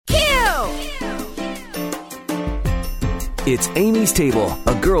It's Amy's Table,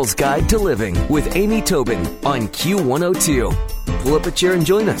 a girl's guide to living with Amy Tobin on Q102. Pull up a chair and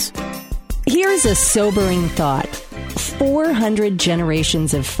join us. Here's a sobering thought. 400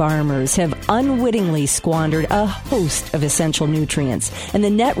 generations of farmers have unwittingly squandered a host of essential nutrients. And the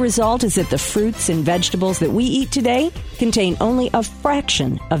net result is that the fruits and vegetables that we eat today contain only a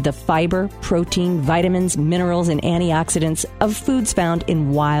fraction of the fiber, protein, vitamins, minerals, and antioxidants of foods found in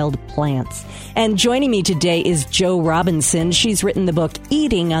wild plants. And joining me today is Jo Robinson. She's written the book,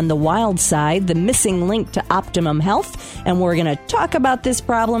 Eating on the Wild Side, The Missing Link to Optimum Health. And we're going to talk about this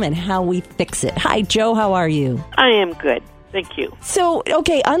problem and how we fix it. Hi, Jo. How are you? I am good. Thank you. So,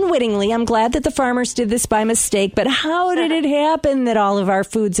 okay, unwittingly, I'm glad that the farmers did this by mistake, but how did it happen that all of our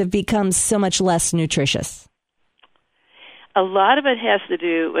foods have become so much less nutritious? A lot of it has to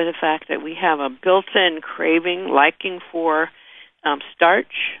do with the fact that we have a built-in craving, liking for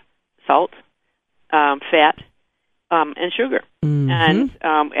starch, salt, fat, and sugar. Mm-hmm. And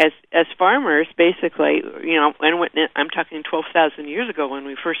as farmers, basically, and I'm talking 12,000 years ago when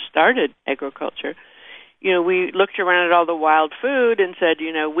we first started agriculture, we looked around at all the wild food and said,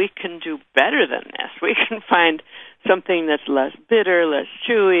 we can do better than this. We can find something that's less bitter, less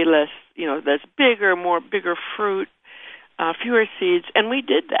chewy, less bigger fruit, fewer seeds. And we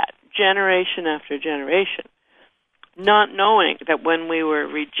did that generation after generation, not knowing that when we were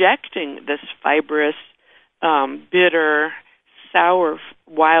rejecting this fibrous, bitter, sour,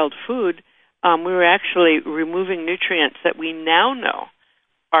 wild food, we were actually removing nutrients that we now know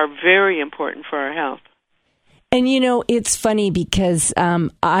are very important for our health. And, it's funny because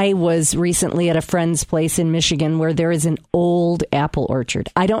I was recently at a friend's place in Michigan where there is an old apple orchard.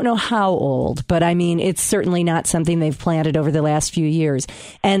 I don't know how old, but it's certainly not something they've planted over the last few years.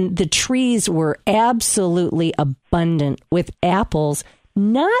 And the trees were absolutely abundant with apples,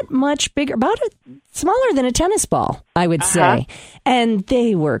 not much bigger, smaller than a tennis ball, I would say. And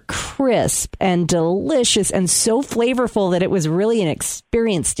they were crisp and delicious and so flavorful that it was really an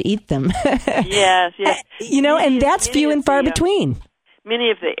experience to eat them. Yes. And that's few and far between.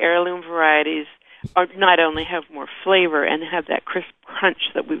 Many of the heirloom varieties not only have more flavor and have that crisp crunch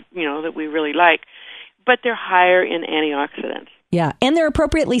that we really like, but they're higher in antioxidants. Yeah, and they're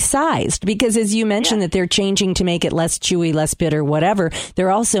appropriately sized because, as you mentioned, that they're changing to make it less chewy, less bitter, whatever. They're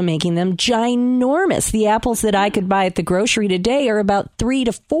also making them ginormous. The apples that I could buy at the grocery today are about 3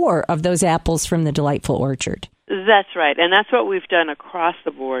 to 4 of those apples from the delightful orchard. That's right, and that's what we've done across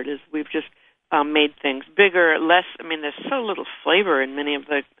the board is we've just made things bigger, less. There's so little flavor in many of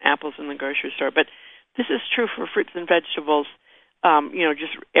the apples in the grocery store, but this is true for fruits and vegetables.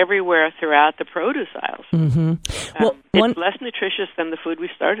 Just everywhere throughout the produce aisles. Mm-hmm. It's less nutritious than the food we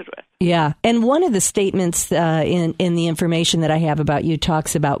started with. Yeah, and one of the statements in the information that I have about you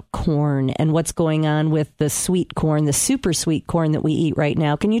talks about corn and what's going on with the sweet corn, the super sweet corn that we eat right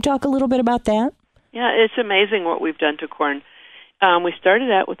now. Can you talk a little bit about that? Yeah, it's amazing what we've done to corn. We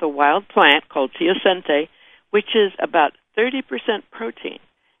started out with a wild plant called teosinte, which is about 30% protein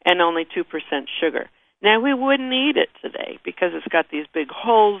and only 2% sugar. Now, we wouldn't eat it today because it's got these big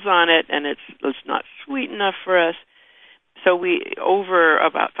holes on it and it's not sweet enough for us. So over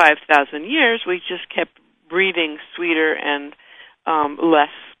about 5,000 years, we just kept breeding sweeter and less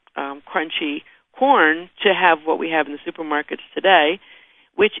crunchy corn to have what we have in the supermarkets today,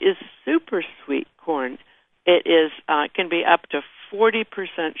 which is super sweet corn. It is can be up to 40%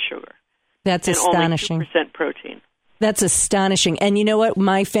 sugar. That's astonishing. Only 2% protein. That's astonishing. And you know what?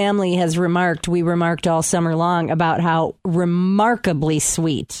 My family has we remarked all summer long about how remarkably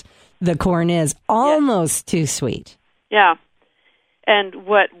sweet the corn is. Almost too sweet. Yeah. And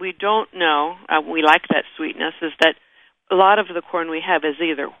what we don't know, we like that sweetness, is that a lot of the corn we have is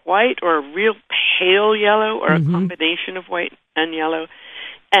either white or a real pale yellow or a combination of white and yellow.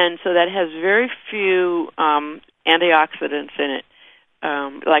 And so that has very few antioxidants in it.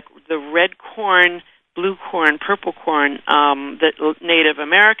 Like the red corn, blue corn, purple corn that Native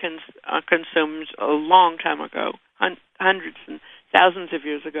Americans consumed a long time ago, hundreds and thousands of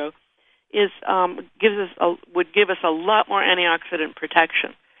years ago, would give us a lot more antioxidant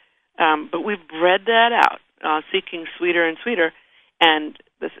protection. But we've bred that out, seeking sweeter and sweeter, and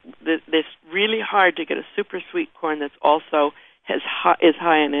it's really hard to get a super sweet corn that's also is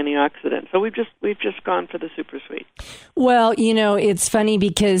high in antioxidants. So we've just gone for the super sweet. Well, it's funny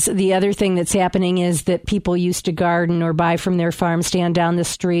because the other thing that's happening is that people used to garden or buy from their farm stand down the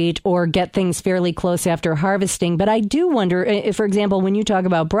street or get things fairly close after harvesting. But I do wonder, if, for example, when you talk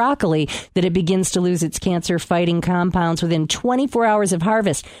about broccoli, that it begins to lose its cancer-fighting compounds within 24 hours of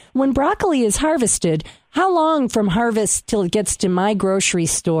harvest. When broccoli is harvested, how long from harvest till it gets to my grocery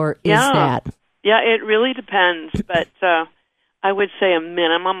store is that? Yeah, it really depends, but I would say a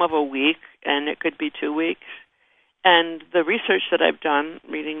minimum of a week, and it could be 2 weeks. And the research that I've done,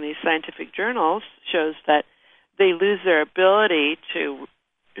 reading these scientific journals, shows that they lose their ability to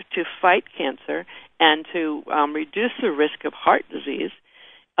fight cancer and to reduce the risk of heart disease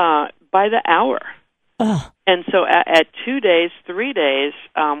by the hour. Ugh. And so at 2 days, 3 days,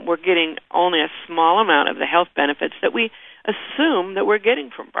 we're getting only a small amount of the health benefits that we assume that we're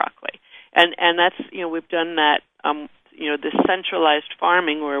getting from broccoli. And that's, we've done that, this centralized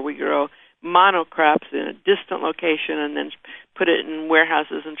farming where we grow monocrops in a distant location and then put it in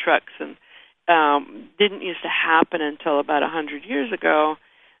warehouses and trucks, and didn't used to happen until about 100 years ago.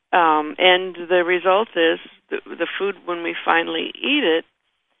 And the result is the food, when we finally eat it,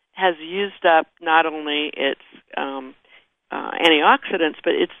 has used up not only its antioxidants,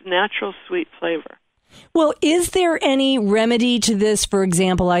 but its natural sweet flavor. Well, is there any remedy to this? For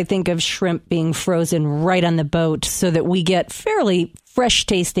example, I think of shrimp being frozen right on the boat so that we get fairly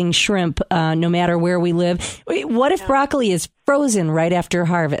fresh-tasting shrimp no matter where we live. What if broccoli is frozen right after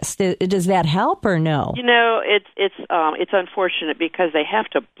harvest? Does that help or no? It's unfortunate because they have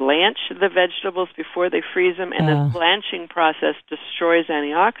to blanch the vegetables before they freeze them, and the blanching process destroys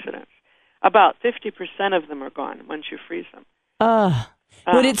antioxidants. About 50% of them are gone once you freeze them.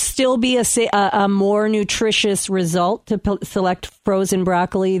 Would it still be a more nutritious result to select frozen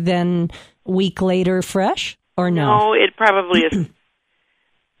broccoli than a week later fresh, or no? No, it probably isn't.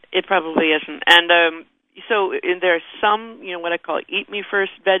 It probably isn't. And so there are some, what I call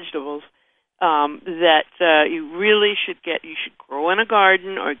eat-me-first vegetables that you really should get. You should grow in a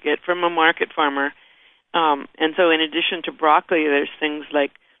garden or get from a market farmer. And so in addition to broccoli, there's things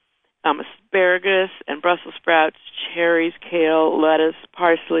like asparagus and Brussels sprouts, cherries, kale, lettuce,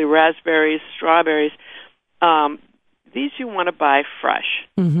 parsley, raspberries, strawberries. These you want to buy fresh.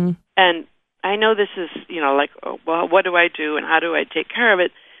 Mm-hmm. And I know this is, what do I do and how do I take care of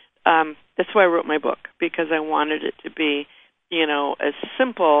it? That's why I wrote my book, because I wanted it to be, as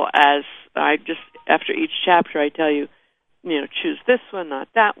simple as after each chapter I tell you, choose this one, not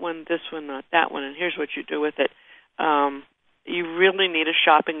that one, this one, not that one, and here's what you do with it. You really need a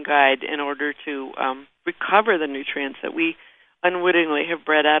shopping guide in order to recover the nutrients that we unwittingly have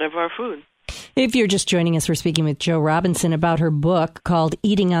bred out of our food. If you're just joining us, we're speaking with Jo Robinson about her book called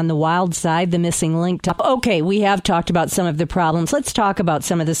Eating on the Wild Side, The Missing Link. Okay, we have talked about some of the problems. Let's talk about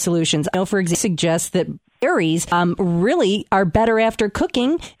some of the solutions. I know, for example, suggests that berries really are better after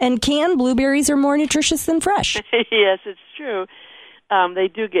cooking, and canned blueberries are more nutritious than fresh. Yes, it's true. They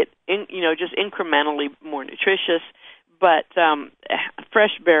do get, just incrementally more nutritious. But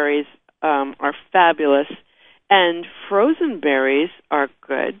fresh berries are fabulous, and frozen berries are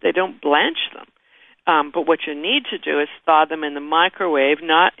good. They don't blanch them. But what you need to do is thaw them in the microwave,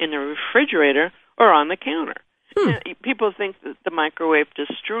 not in the refrigerator or on the counter. People think that the microwave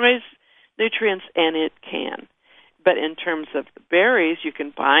destroys nutrients, and it can. But in terms of the berries, you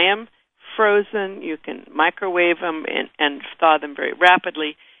can buy them frozen, you can microwave them and thaw them very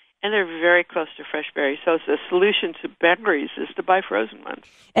rapidly, and they're very close to fresh berries. So the solution to berries is to buy frozen ones.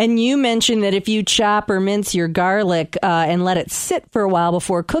 And you mentioned that if you chop or mince your garlic and let it sit for a while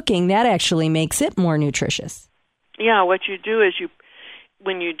before cooking, that actually makes it more nutritious. Yeah, what you do is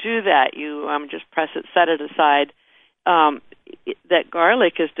when you do that, you just press it, set it aside. That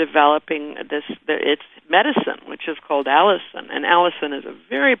garlic is developing its medicine, which is called allicin. And allicin is a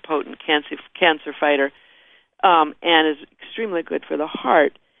very potent cancer fighter and is extremely good for the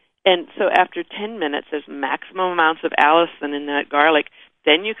heart. And so after 10 minutes, there's maximum amounts of allicin in that garlic.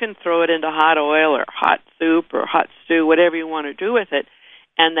 Then you can throw it into hot oil or hot soup or hot stew, whatever you want to do with it,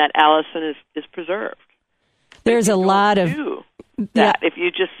 and that allicin is preserved. There's a lot of that. If you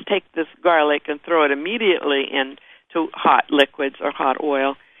just take this garlic and throw it immediately into hot liquids or hot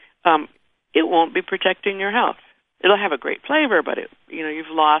oil, it won't be protecting your health. It'll have a great flavor, but you've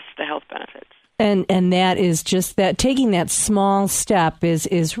lost the health benefits. And that is just that taking that small step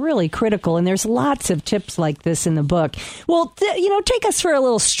is really critical. And there's lots of tips like this in the book. Well, take us for a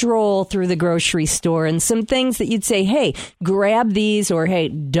little stroll through the grocery store and some things that you'd say, hey, grab these, or hey,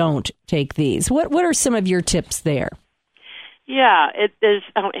 don't take these. What are some of your tips there? Yeah, it is.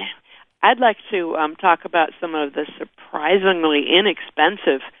 I'd like to talk about some of the surprisingly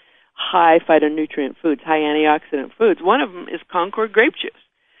inexpensive high phytonutrient foods, high antioxidant foods. One of them is Concord grape juice,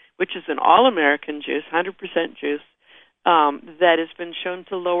 which is an all-American juice, 100% juice, that has been shown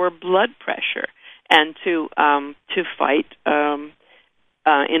to lower blood pressure and to fight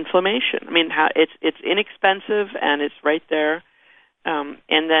inflammation. I mean, it's inexpensive and it's right there. And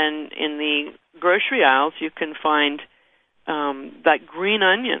then in the grocery aisles, you can find Like green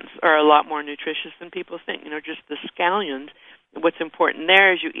onions are a lot more nutritious than people think. Just the scallions. What's important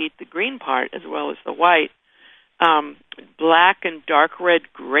there is you eat the green part as well as the white. Black and dark red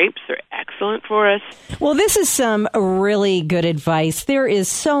grapes are excellent for us. Well, this is some really good advice. There is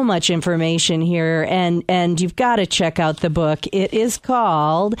so much information here, and you've got to check out the book. It is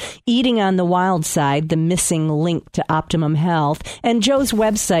called Eating on the Wild Side, The Missing Link to Optimum Health. And Joe's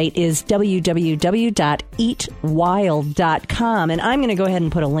website is www.eatwild.com. And I'm going to go ahead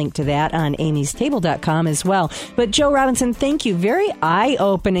and put a link to that on amystable.com as well. But Joe Robinson, thank you. Very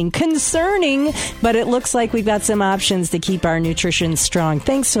eye-opening, concerning, but it looks like we've got some options to keep our nutrition strong.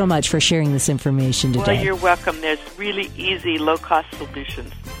 Thanks so much for sharing this information today. Well, you're welcome. There's really easy, low-cost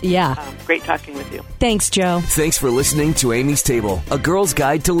solutions. Yeah. Great talking with you. Thanks, Joe. Thanks for listening to Amy's Table, A Girl's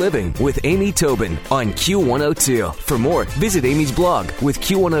Guide to Living with Amy Tobin on Q102. For more, visit Amy's blog with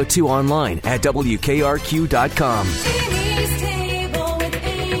Q102 online at WKRQ.com.